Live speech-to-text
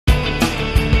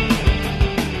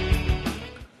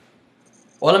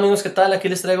Hola amigos, ¿qué tal? Aquí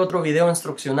les traigo otro video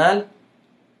instruccional.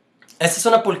 Esta es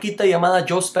una polquita llamada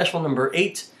Joe Special No.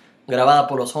 8, grabada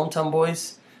por los Hometown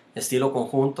Boys, estilo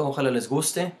conjunto, ojalá les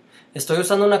guste. Estoy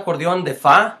usando un acordeón de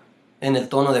Fa, en el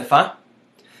tono de Fa.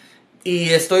 Y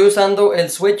estoy usando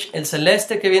el switch, el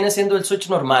celeste, que viene siendo el switch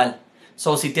normal.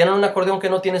 So, si tienen un acordeón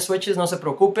que no tiene switches, no se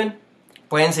preocupen.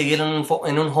 Pueden seguir en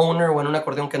un Honer o en un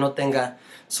acordeón que no tenga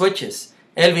switches.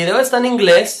 El video está en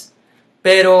inglés,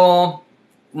 pero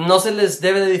no se les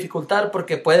debe de dificultar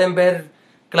porque pueden ver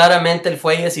claramente el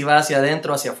fuelle si va hacia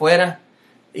adentro o hacia afuera.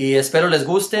 Y espero les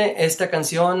guste. Esta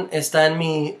canción está en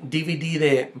mi DVD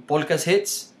de Polka's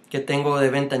Hits que tengo de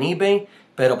venta en eBay,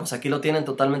 pero pues aquí lo tienen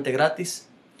totalmente gratis.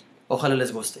 Ojalá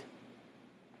les guste.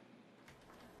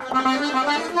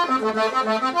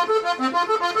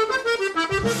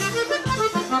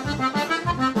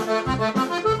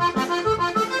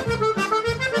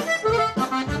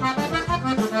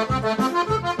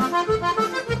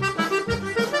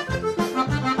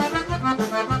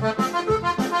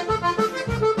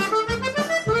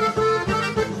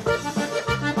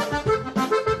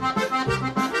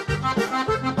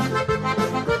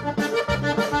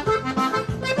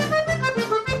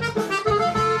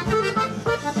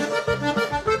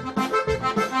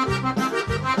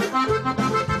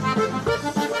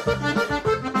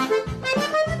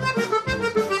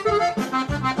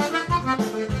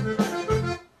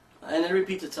 And it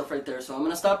repeats itself right there. So I'm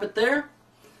going to stop it there,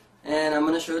 and I'm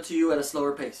going to show it to you at a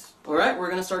slower pace. Alright, we're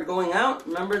going to start going out.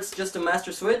 Remember, it's just a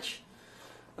master switch.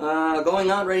 Going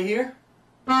out right here.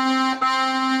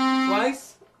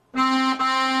 Twice.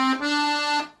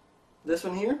 This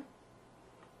one here.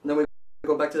 And then we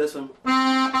go back to this one.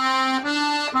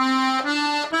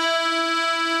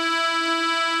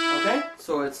 Okay,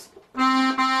 so it's... And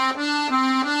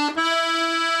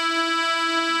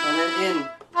then in.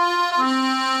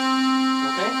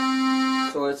 Okay,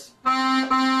 so it's...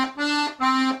 And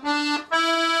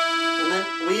then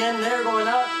we end there going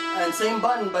out, and same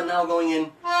button, but now going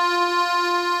in.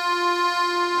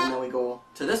 And then we go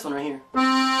to this one right here.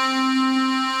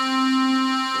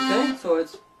 Okay, so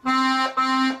it's...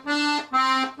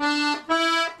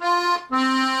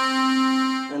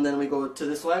 And then we go to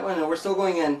this white one, and we're still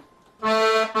going in.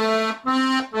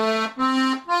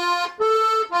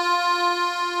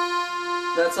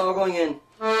 That's all going in.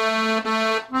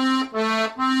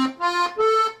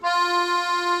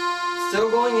 Still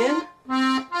going in.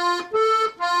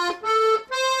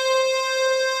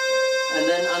 And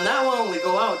then on that one we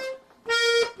go out.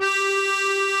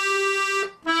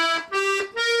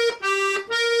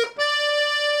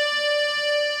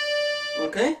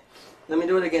 Okay? Let me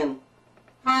do it again.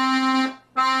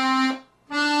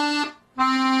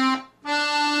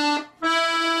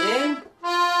 In.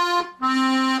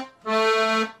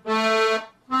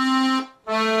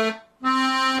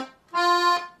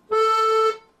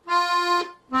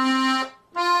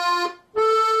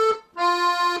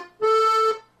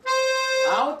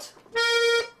 Out.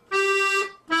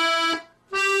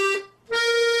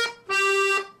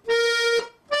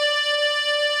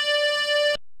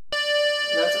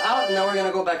 That's out, and now we're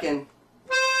gonna go back in.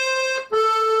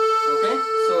 Okay,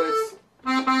 so it's...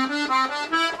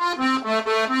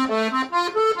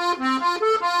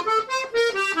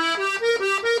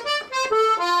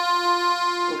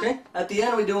 Okay, at the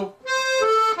end we do... Or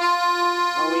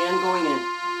we end going in.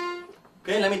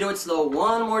 Okay, let me do it slow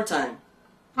one more time.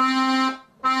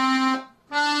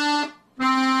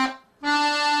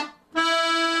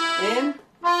 In.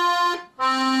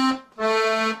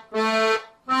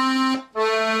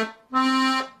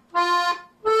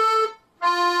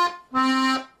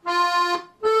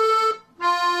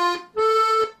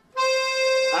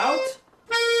 Out.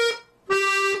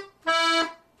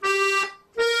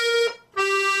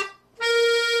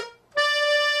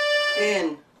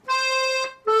 In.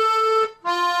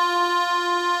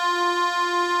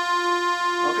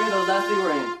 Okay, those last three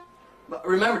were in. But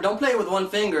remember, don't play it with one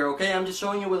finger, okay? I'm just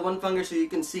showing you with one finger so you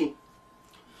can see.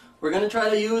 We're going to try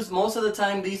to use, most of the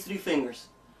time, these three fingers.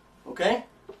 Okay?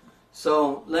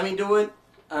 So, let me do it,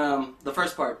 the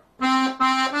first part.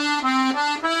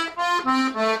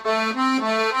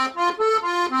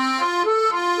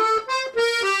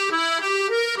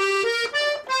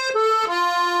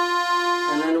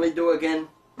 And then we do again.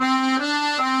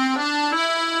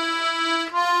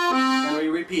 And we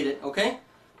repeat it, okay?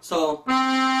 So,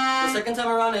 the second time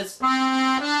around is...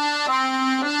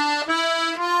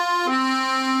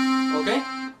 Okay?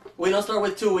 We don't start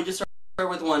with two, we just start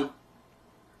with one.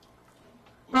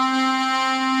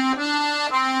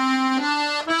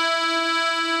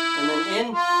 And then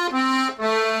in.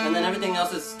 And then everything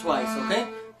else is twice, okay?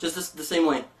 Just the same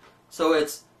way. So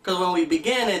it's Because when we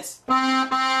begin, it's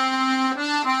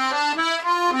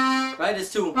right.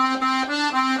 It's 2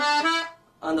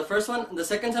 on the first one. The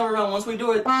second time around, once we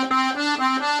do it,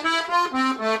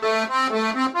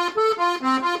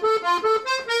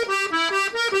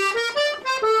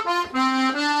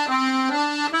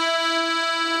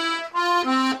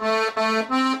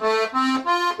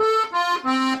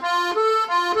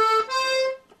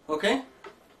 okay?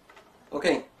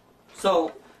 Okay,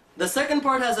 so the second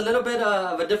part has a little bit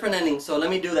of a different ending, so let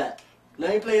me do that.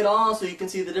 Let me play it all so you can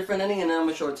see the different ending, and then I'm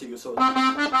going to show it to you. So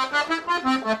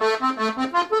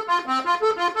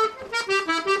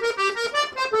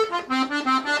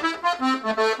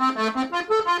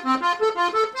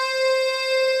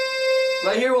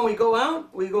right here, when we go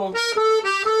out, we go,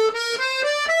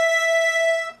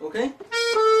 okay?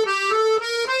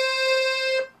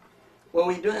 When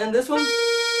we do, and this one,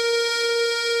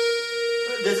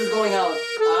 this is going out,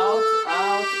 out,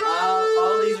 out, out,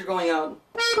 all of these are going out.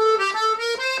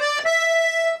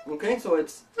 Okay, so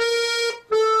it's,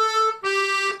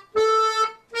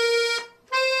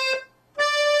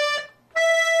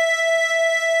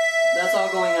 that's all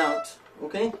going out,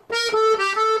 okay?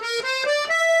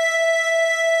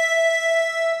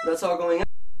 That's all going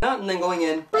out and then going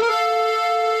in.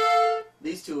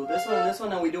 These two, this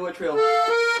one, and we do a trill.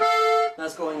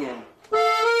 That's going in.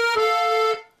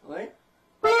 Alright?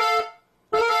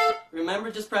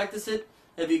 Remember, just practice it.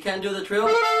 If you can't do the trill,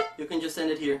 you can just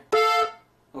send it here.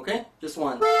 Okay? Just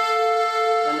once.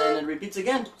 And then it repeats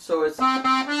again. So it's... And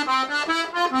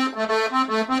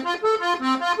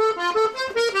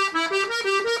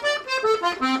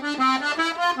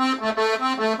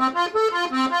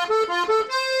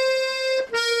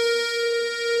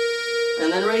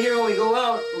then right here when we go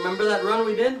out, remember that run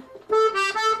we did?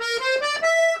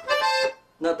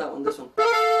 Not that one, this one.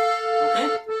 Okay?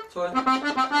 So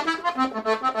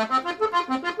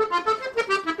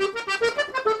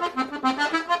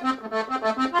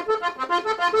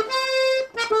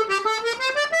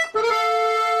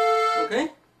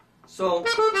okay? So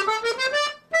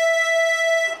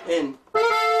in.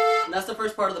 And that's the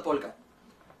first part of the polka.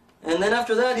 And then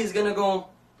after that he's gonna go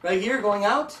right here, going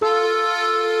out.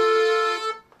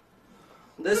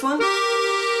 This one.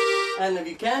 And if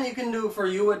you can do, for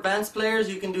you advanced players,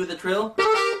 you can do the trill.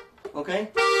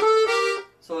 Okay?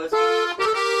 So it's...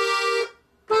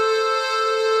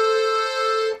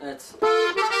 That's...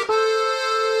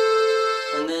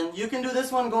 And then you can do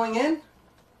this one going in.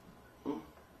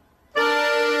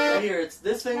 Right here, it's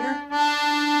this finger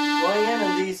going in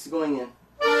and these going in.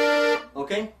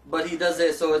 Okay? But he does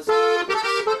this, so it's...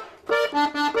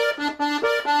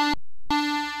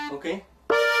 Okay?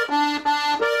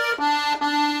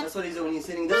 That's what he's doing. He's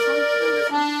hitting this one and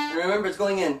this one. And remember, it's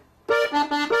going in.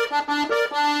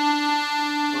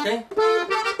 Okay?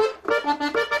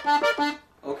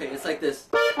 Okay, it's like this.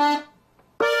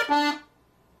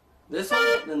 This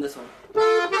one, then this one.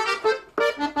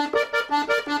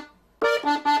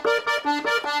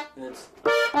 It's...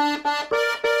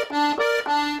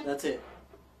 That's it.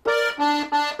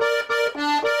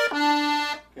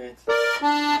 Okay, it's...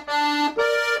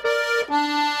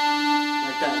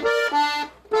 Like that.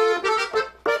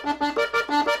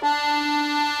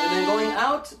 And then going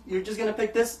out, you're just gonna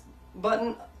pick this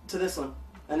button to this one,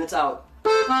 and it's out.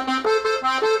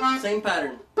 Same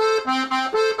pattern.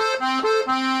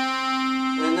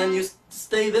 And then you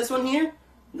stay this one here,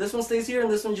 this one stays here, and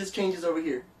this one just changes over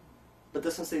here. But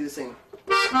this one stays the same.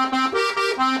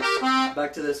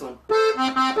 Back to this one.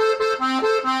 Back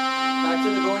to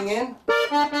the going in.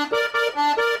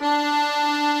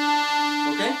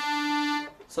 Okay?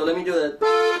 So let me do that.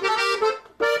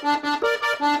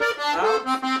 Out.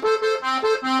 Out.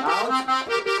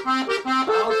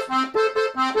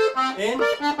 In.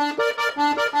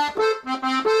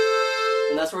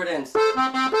 And that's where it ends.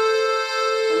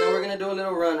 And then we're going to do a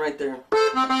little run right there.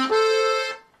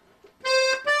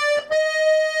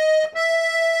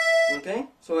 Okay?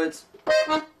 So it's...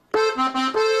 After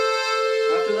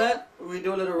that, we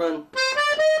do a little run.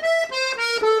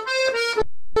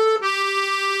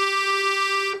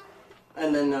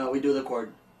 And then we do the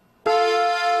chord.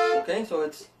 Okay, so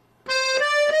it's...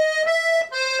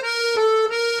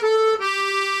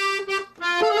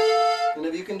 And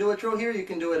if you can do a trill here, you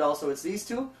can do it also. It's these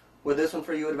two, with this one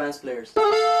for you advanced players.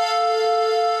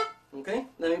 Okay,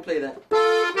 let me play that.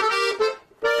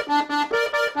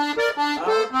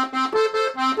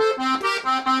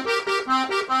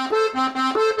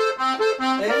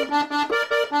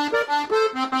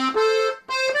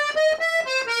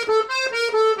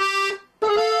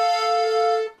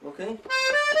 Okay.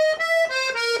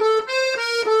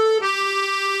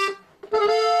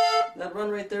 That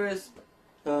run right there is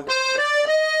and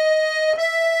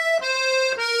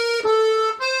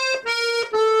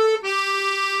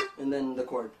then the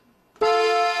chord.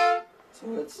 So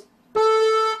it's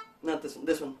not this one,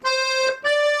 this one.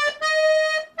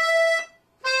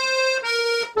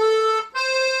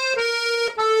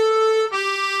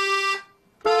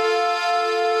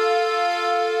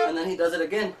 And then he does it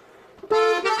again.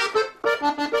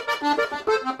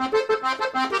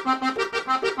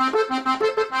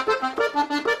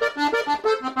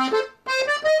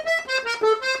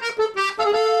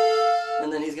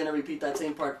 And then he's going to repeat that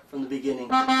same part from the beginning.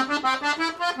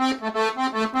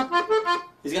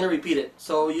 He's going to repeat it.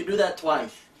 So you do that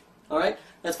twice. Alright?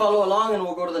 Let's follow along and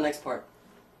we'll go to the next part.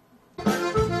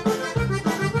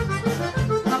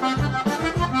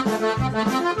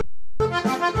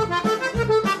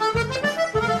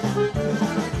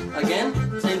 Again,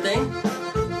 same thing.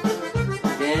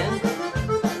 Again.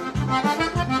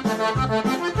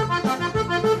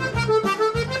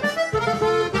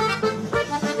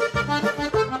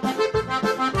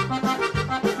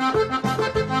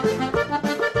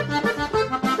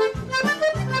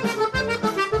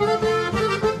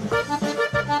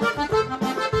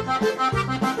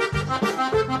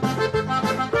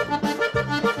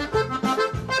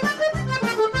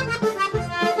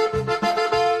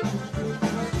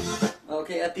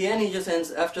 Okay, at the end he just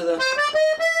ends after the...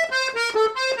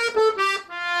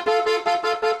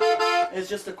 It's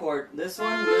just a chord. This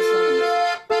one, and this one.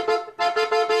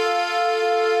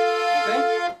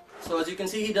 Okay? So as you can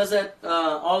see, he does that,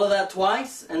 all of that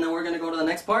twice, and then we're going to go to the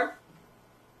next part.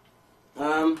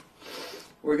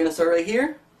 We're going to start right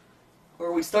here,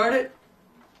 where we started.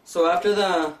 So after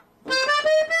the... He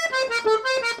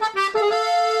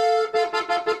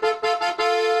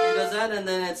does that, and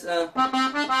then it's...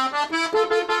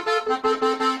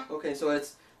 Okay, so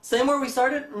it's same where we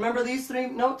started. Remember these three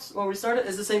notes where we started?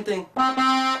 It's the same thing.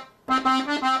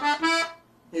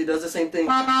 He does the same thing.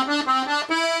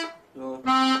 So,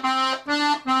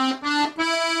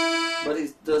 but he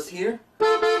does here.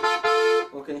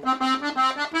 Okay.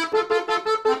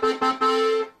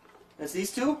 It's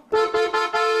these two.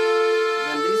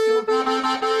 And these two.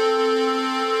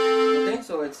 Okay,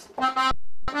 so it's...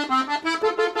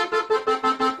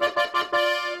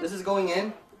 This is going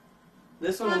in.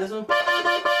 This one and this one. Okay,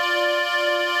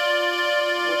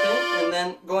 and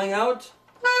then going out.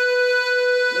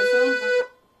 This one.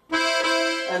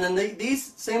 And then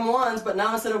these same ones, but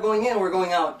now instead of going in, we're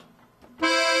going out.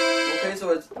 Okay,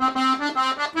 so it's...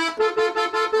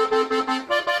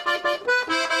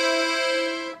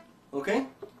 Okay?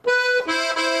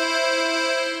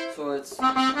 So it's...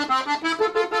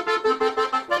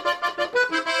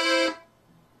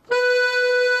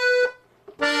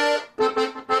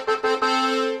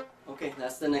 Okay,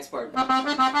 that's the next part.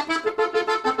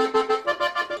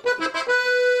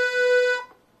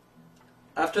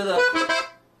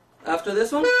 After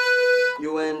this one,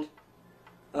 you end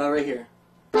right here.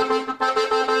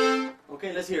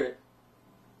 Okay, let's hear it.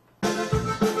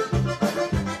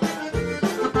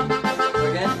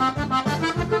 Again.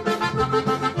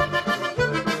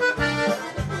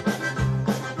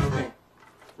 Okay,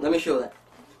 let me show that.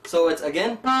 So it's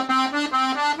again.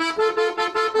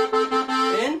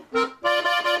 In.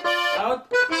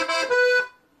 Out.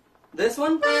 This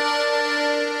one.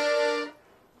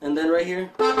 And then right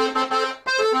here.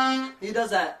 He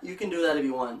does that. You can do that if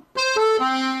you want.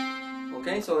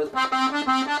 Okay, so it's...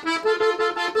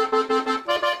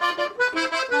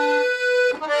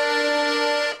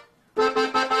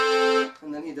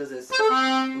 And then he does this.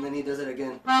 And then he does it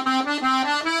again. And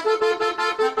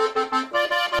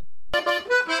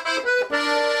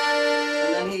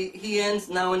then he ends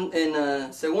now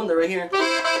in segunda right here.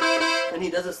 And he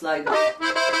does a slide.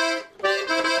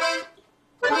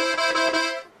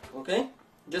 Okay?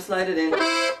 Just slide it in.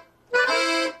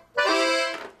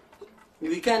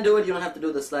 If you can't do it, you don't have to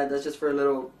do the slide. That's just for a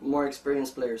little more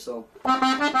experienced player, so.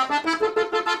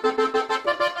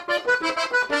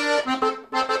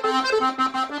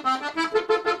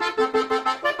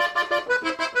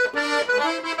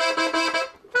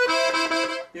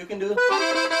 You can do it.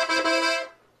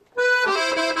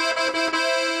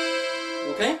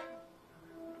 Okay?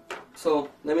 So,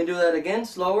 let me do that again,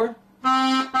 slower.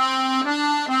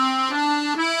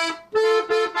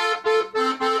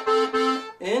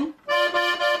 In.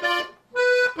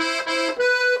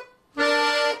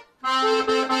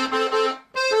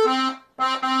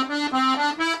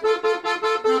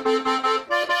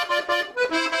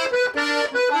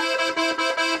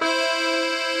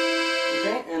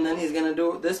 Okay, and then he's gonna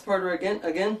do this part again.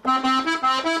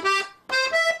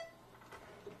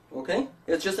 Okay,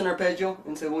 it's just an arpeggio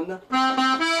in segunda.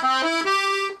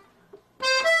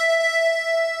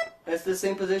 It's the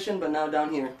same position, but now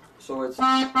down here. So it's...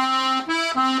 And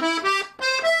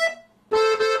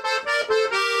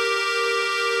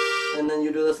then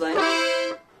you do the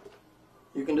slide.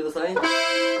 You can do the slide.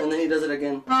 And then he does it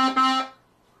again.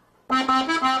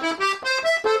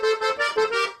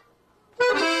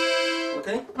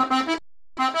 Okay?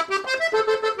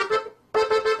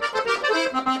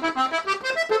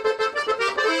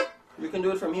 You can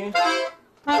do it from here.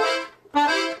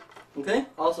 Okay?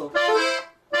 Also.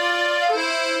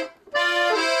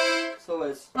 So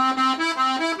it's...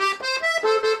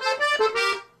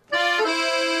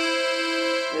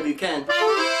 If you can.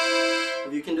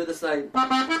 If you can do the slide.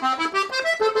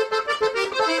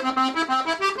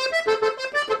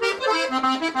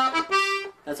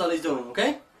 That's all he's doing,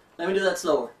 okay? Let me do that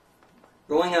slower.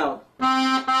 Going out.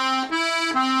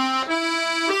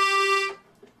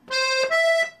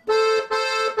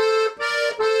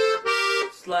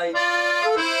 Slide.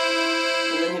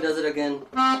 And then he does it again.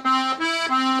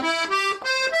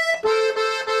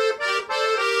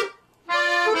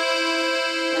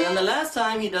 And then the last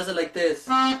time he does it like this.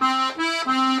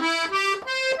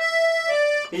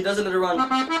 He does a little run.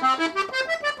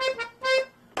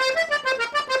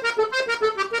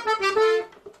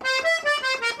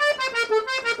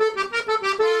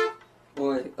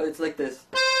 It's like this.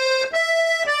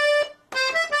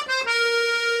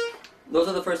 Those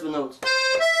are the first notes.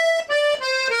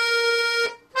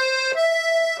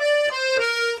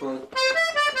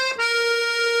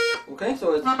 Okay,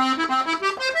 so it's...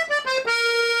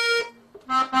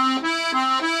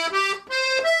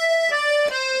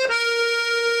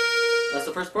 That's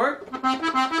the first part.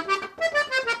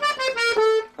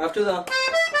 After the...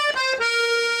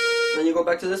 Then you go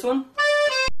back to this one.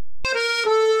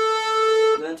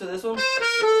 Then to this one.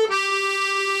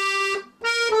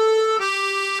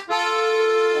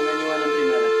 And then you end in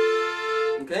primera.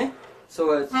 Okay?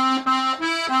 So it's...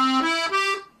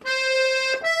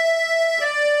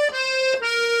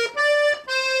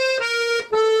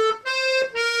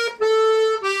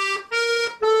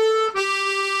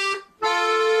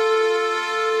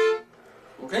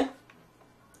 Okay?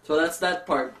 So that's that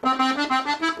part.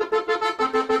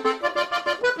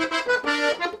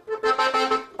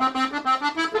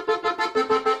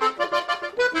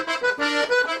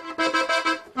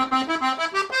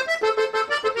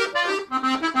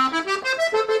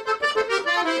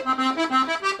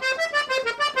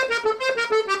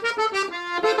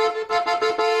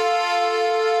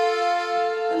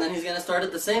 And then he's going to start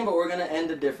it the same, but we're going to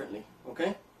end it differently.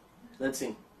 Okay? Let's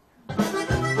see.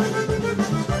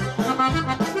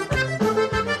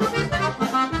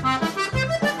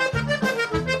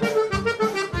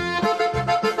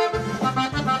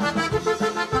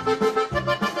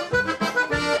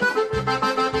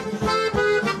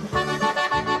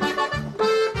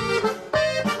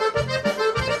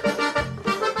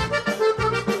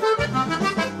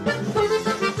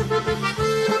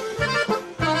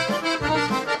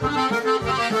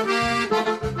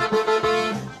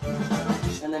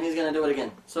 And then he's gonna do it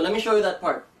again. So let me show you that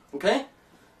part, okay?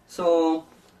 So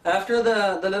after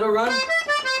the little run,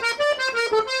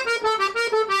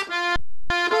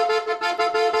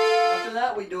 after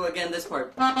that we do again this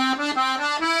part.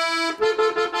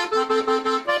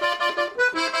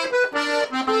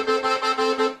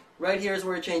 Right here is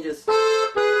where it changes.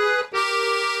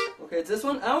 Okay, it's this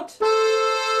one, out,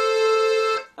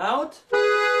 out,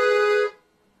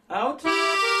 out,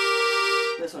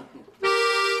 this one.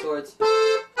 So it's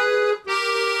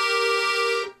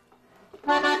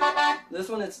this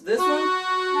one, it's this one,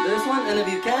 and if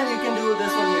you can do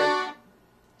this one here.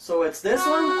 So it's this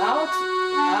one, out,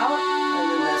 out, and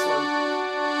then this one.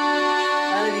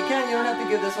 And if you can, you don't have to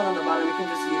give this one on the bottom, you can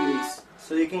just give these.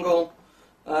 So you can go,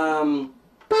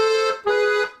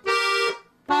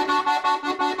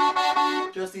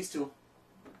 just these two.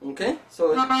 Okay?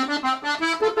 So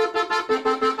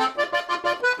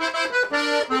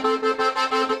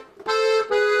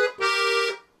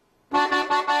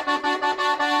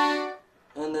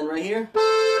and then right here,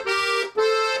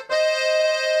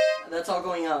 that's all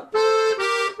going out.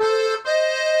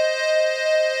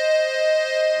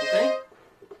 Okay?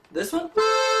 This one.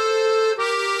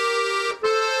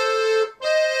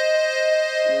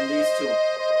 And these two.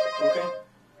 Okay?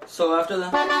 So after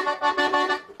that,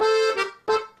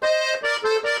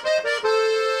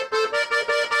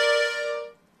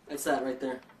 it's that right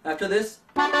there. After this,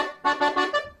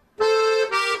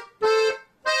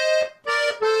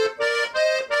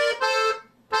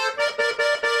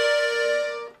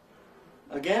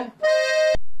 again.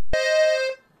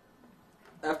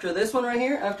 After this one right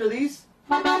here, after these,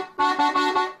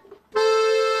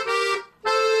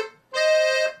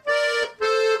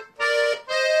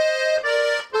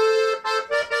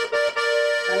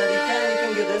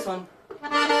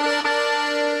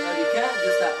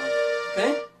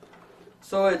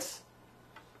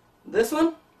 This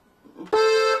one.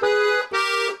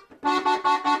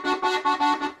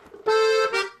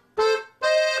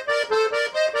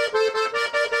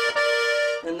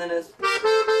 And then it's.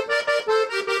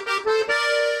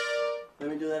 Let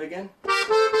me do that again.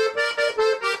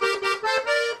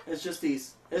 It's just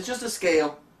these. It's just a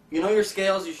scale. You know your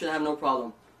scales, you should have no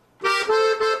problem.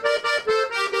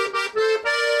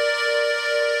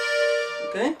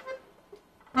 Okay?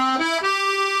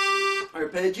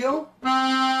 Arpeggio.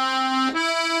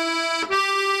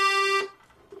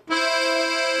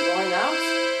 Going out.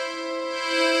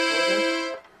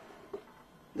 Okay.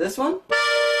 This one.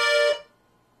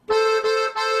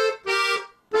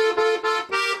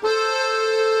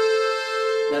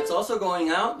 That's also going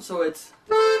out, so it's.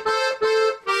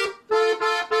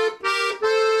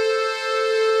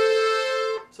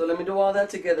 So let me do all that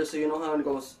together so you know how it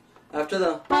goes. After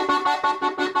the.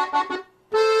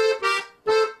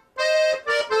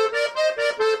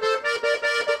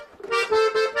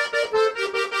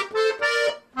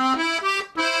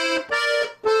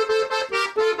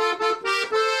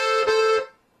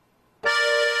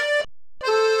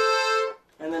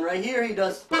 And then right here he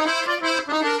does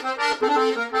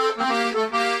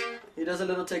a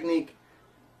little technique.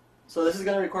 So this is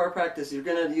going to require practice. You're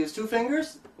going to use 2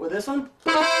 fingers with this one.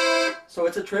 So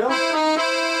it's a trill.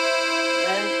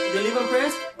 And you leave them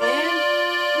pressed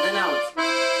and then out.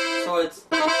 So it's,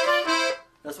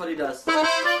 that's what he does.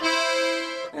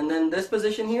 And then this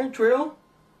position here, trill.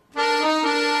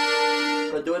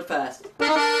 But do it fast.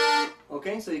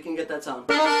 Okay, so you can get that sound.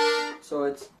 So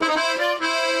it's,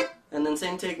 and then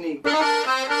same technique.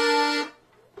 Then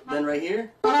right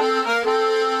here.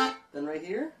 Then right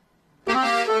here.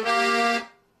 And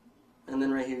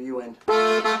then right here you end.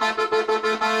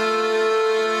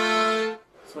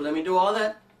 So let me do all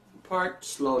that part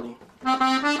slowly.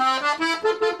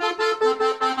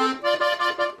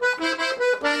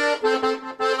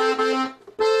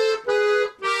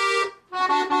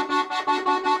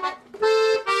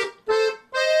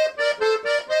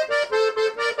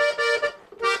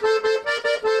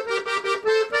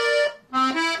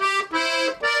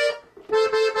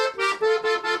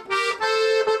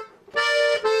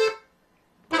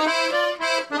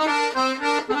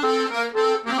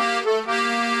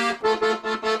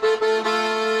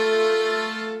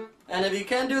 And if you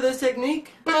can't do this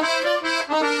technique,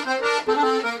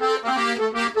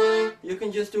 you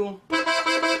can just do,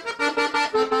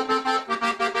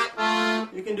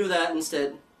 you can do that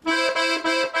instead.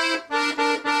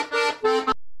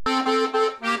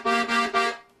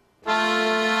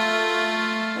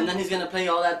 And then he's going to play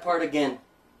all that part again.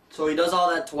 So he does all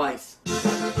that twice.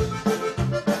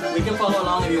 We can follow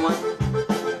along if you want.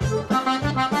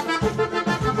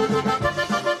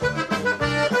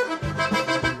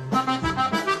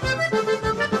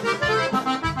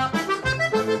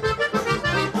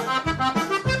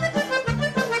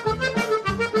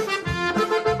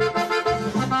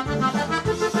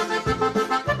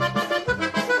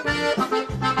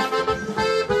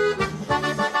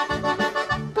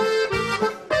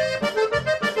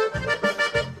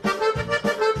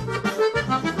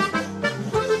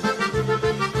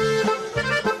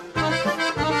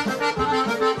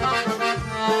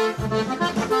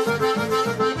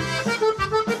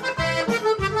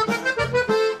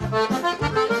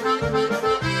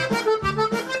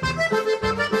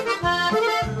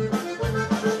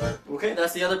 Okay,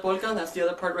 that's the other polka. That's the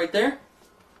other part right there.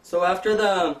 So after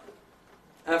that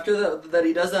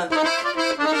he does that.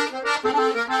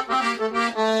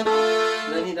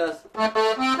 Then he does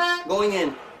going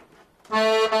in.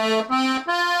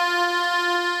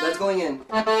 That's going in.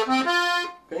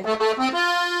 Okay,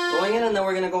 going in, and then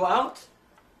we're gonna go out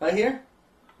right here.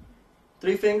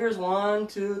 3 fingers, 1,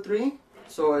 2, 3.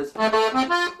 So it's out,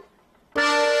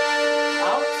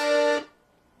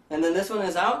 and then this one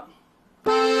is out.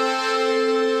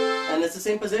 And it's the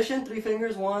same position, 3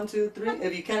 fingers, 1, 2, 3.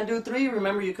 If you can't do 3,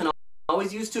 remember you can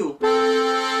always use 2.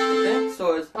 Okay,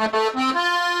 so it's,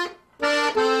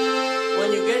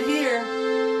 when you get here,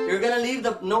 you're gonna leave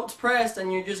the notes pressed,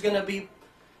 and you're just gonna be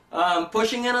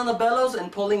pushing in on the bellows and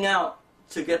pulling out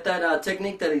to get that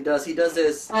technique that he does. He does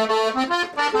this. See,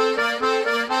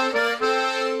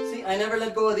 I never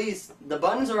let go of these. The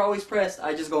buttons are always pressed.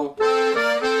 I just go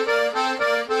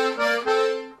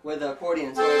with the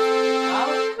accordion. So it's out,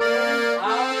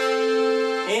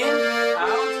 in,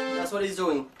 out. That's what he's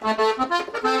doing.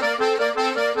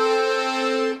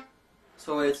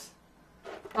 So it's,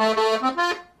 and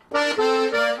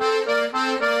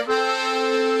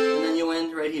then you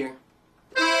end right here.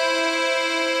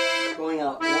 Going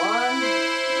out. 1,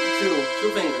 2. 2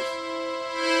 fingers.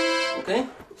 Okay?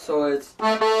 So it's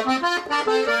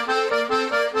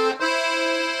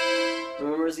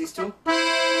these two.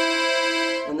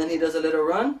 And then he does a little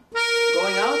run,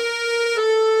 going out.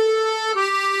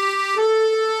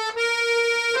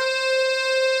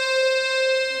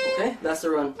 Okay, that's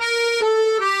the run.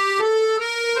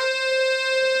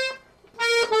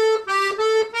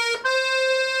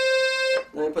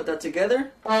 Let me put that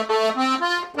together.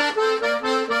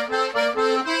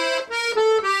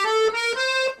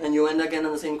 And you end again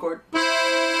on the same chord.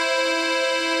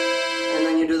 And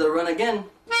then you do the run again.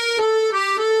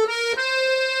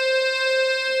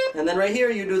 And then right here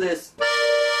you do this.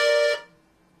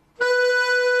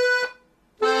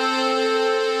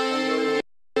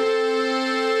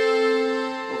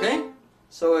 Okay?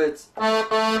 So it's in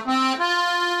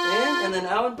and then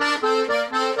out.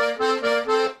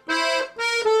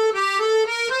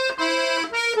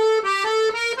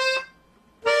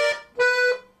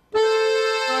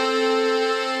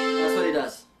 That's what he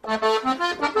does.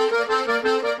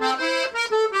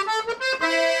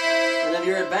 And if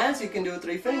you're advanced, you can do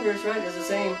 3 fingers, right? It's the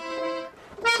same.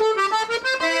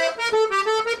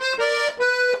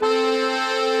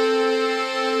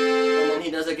 And then he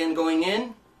does again going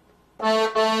in.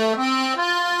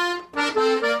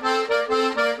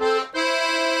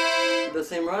 The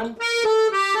same run.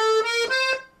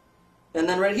 And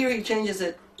then right here he changes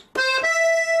it.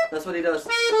 That's what he does.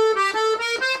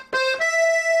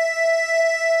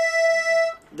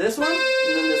 This one,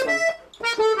 and then this one.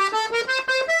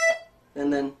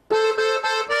 And then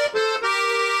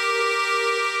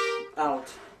out.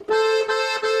 That's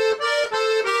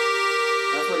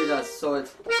what he does. So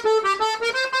it's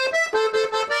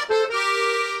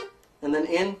and then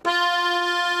in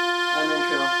and then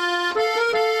trill.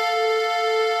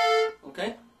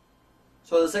 Okay?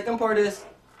 So the second part is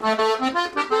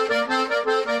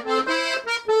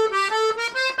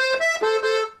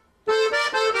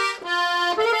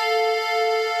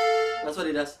that's what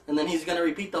he does. And then he's gonna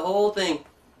repeat the whole thing.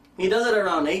 He does it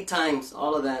around 8 times,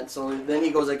 all of that. So then he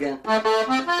goes again.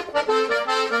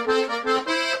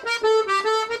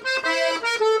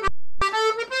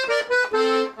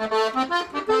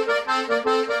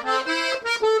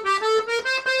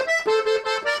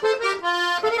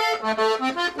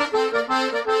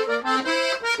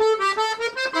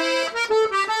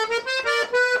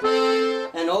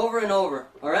 And over and over,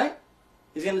 alright?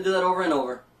 He's going to do that over and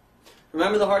over.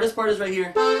 Remember, the hardest part is right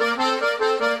here.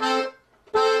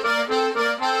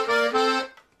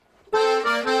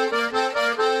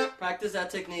 Practice that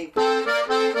technique.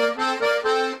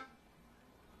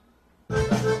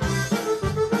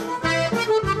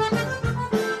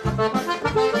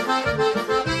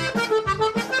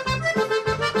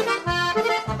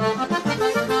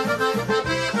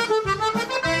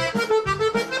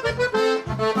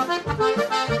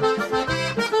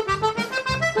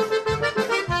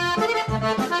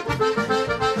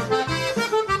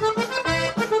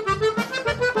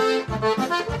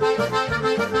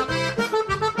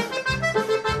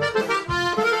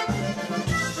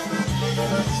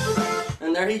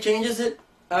 And there he changes it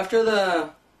after the,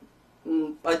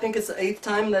 I think it's the 8th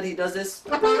time that he does this.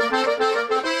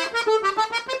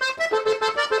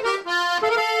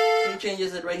 He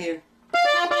changes it right here.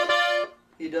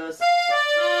 He does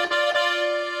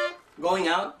going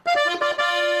out.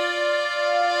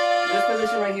 This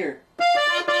position right here.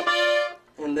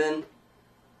 And then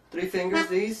 3 fingers,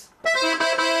 these.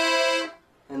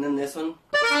 And then this one.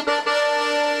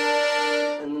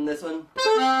 And then this one.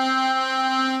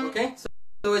 Okay?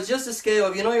 So it's just a scale.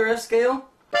 If you know your F scale,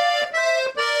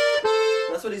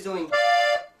 that's what he's doing.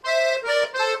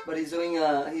 But he's doing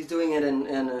it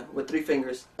in with 3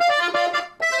 fingers.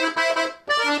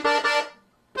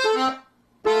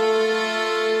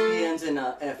 He ends in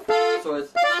F. So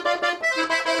it's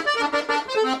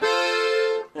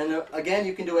and again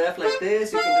you can do F like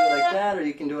this, you can do it like that, or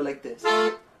you can do it like this.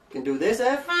 You can do this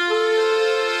F.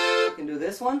 You can do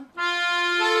this one.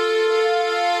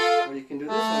 Or you can do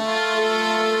this one.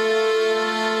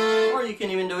 Or you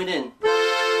can even do it in.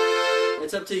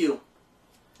 It's up to you.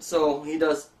 So he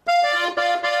does.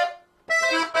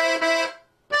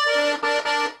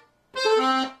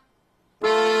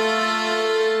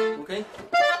 Okay?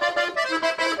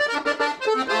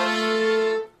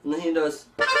 And then he does.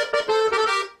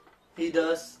 He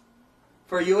does.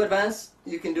 For you advanced,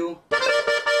 you can do.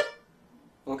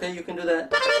 Okay, you can do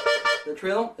that. The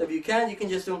trill. If you can, you can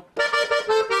just do.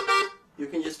 You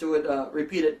can just do it,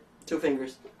 repeat it, 2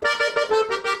 fingers.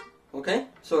 Okay?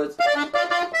 So it's...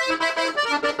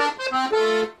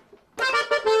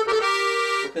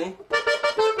 Okay?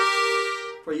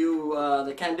 For you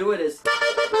that can't do it is...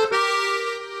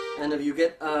 And if you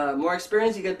get more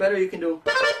experience, you get better, you can do...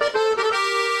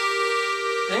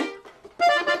 Okay?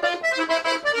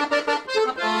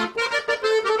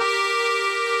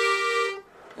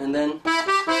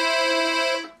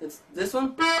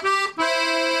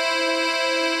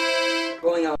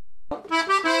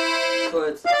 So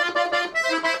it's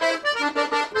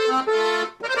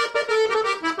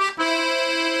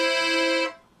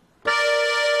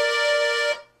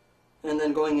and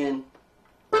then going in.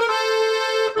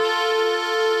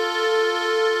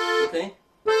 Okay?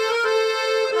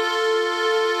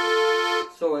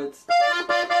 So it's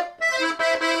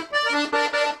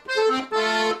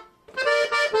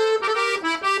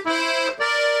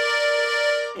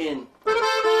in.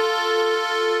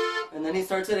 And then he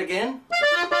starts it again.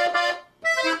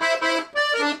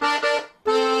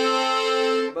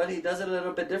 But he does it a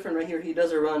little bit different right here. He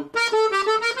does a run.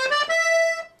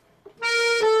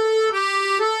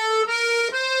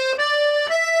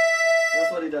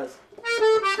 That's what he does.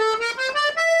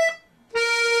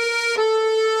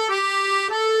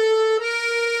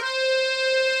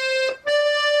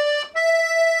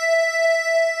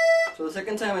 So the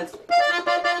second time it's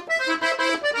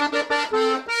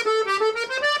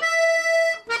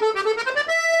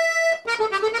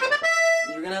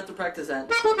you're gonna have to practice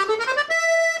that.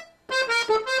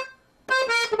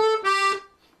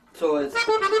 So it's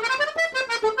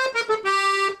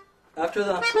after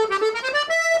the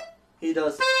he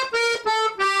does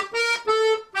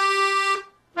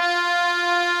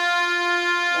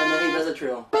and then he does a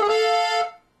trill.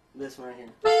 This one right here.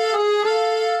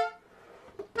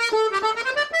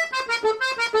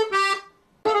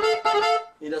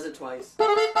 He does it twice.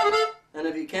 And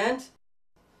if you can't,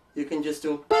 you can just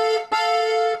do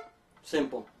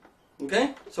simple.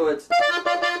 Okay? So it's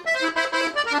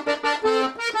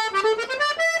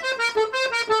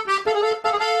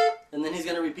and then he's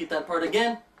going to repeat that part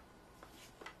again.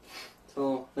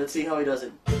 So let's see how he does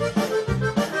it. And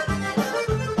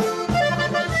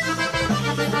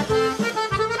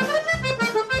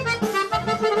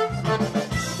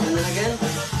then again.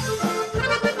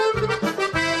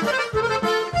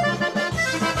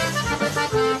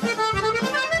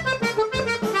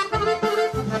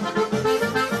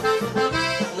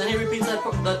 And then he repeats that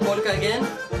polka again.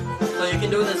 So you can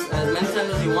do this as many times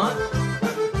as you want.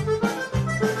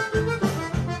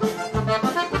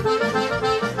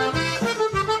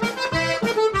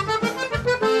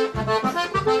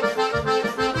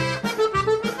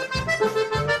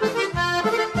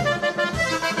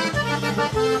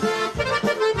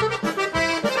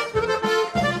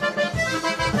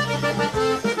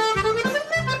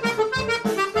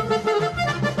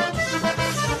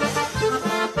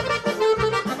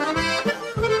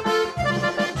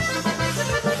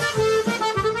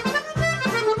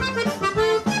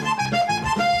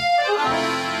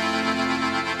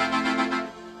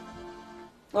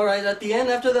 Alright, at the end,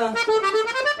 after the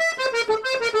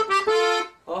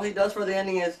all he does for the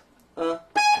ending is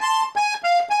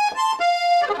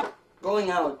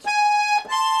going out.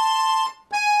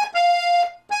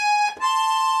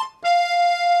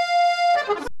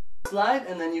 Slide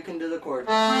and then you can do the chord.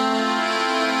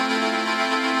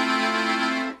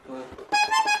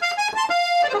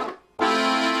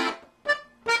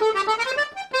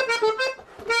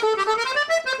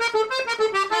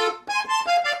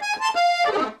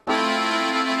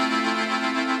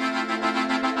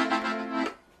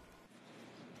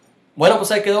 Bueno,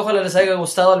 pues ahí quedó, ojalá les haya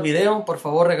gustado el video. Por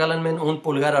favor, regálenme un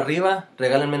pulgar arriba,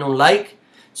 regálenme un like,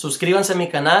 suscríbanse a mi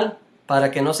canal para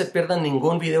que no se pierdan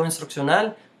ningún video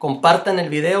instruccional. Compartan el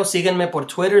video, síganme por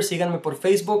Twitter, síganme por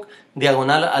Facebook,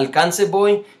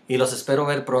 /Alkanzeboy, y los espero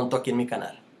ver pronto aquí en mi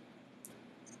canal.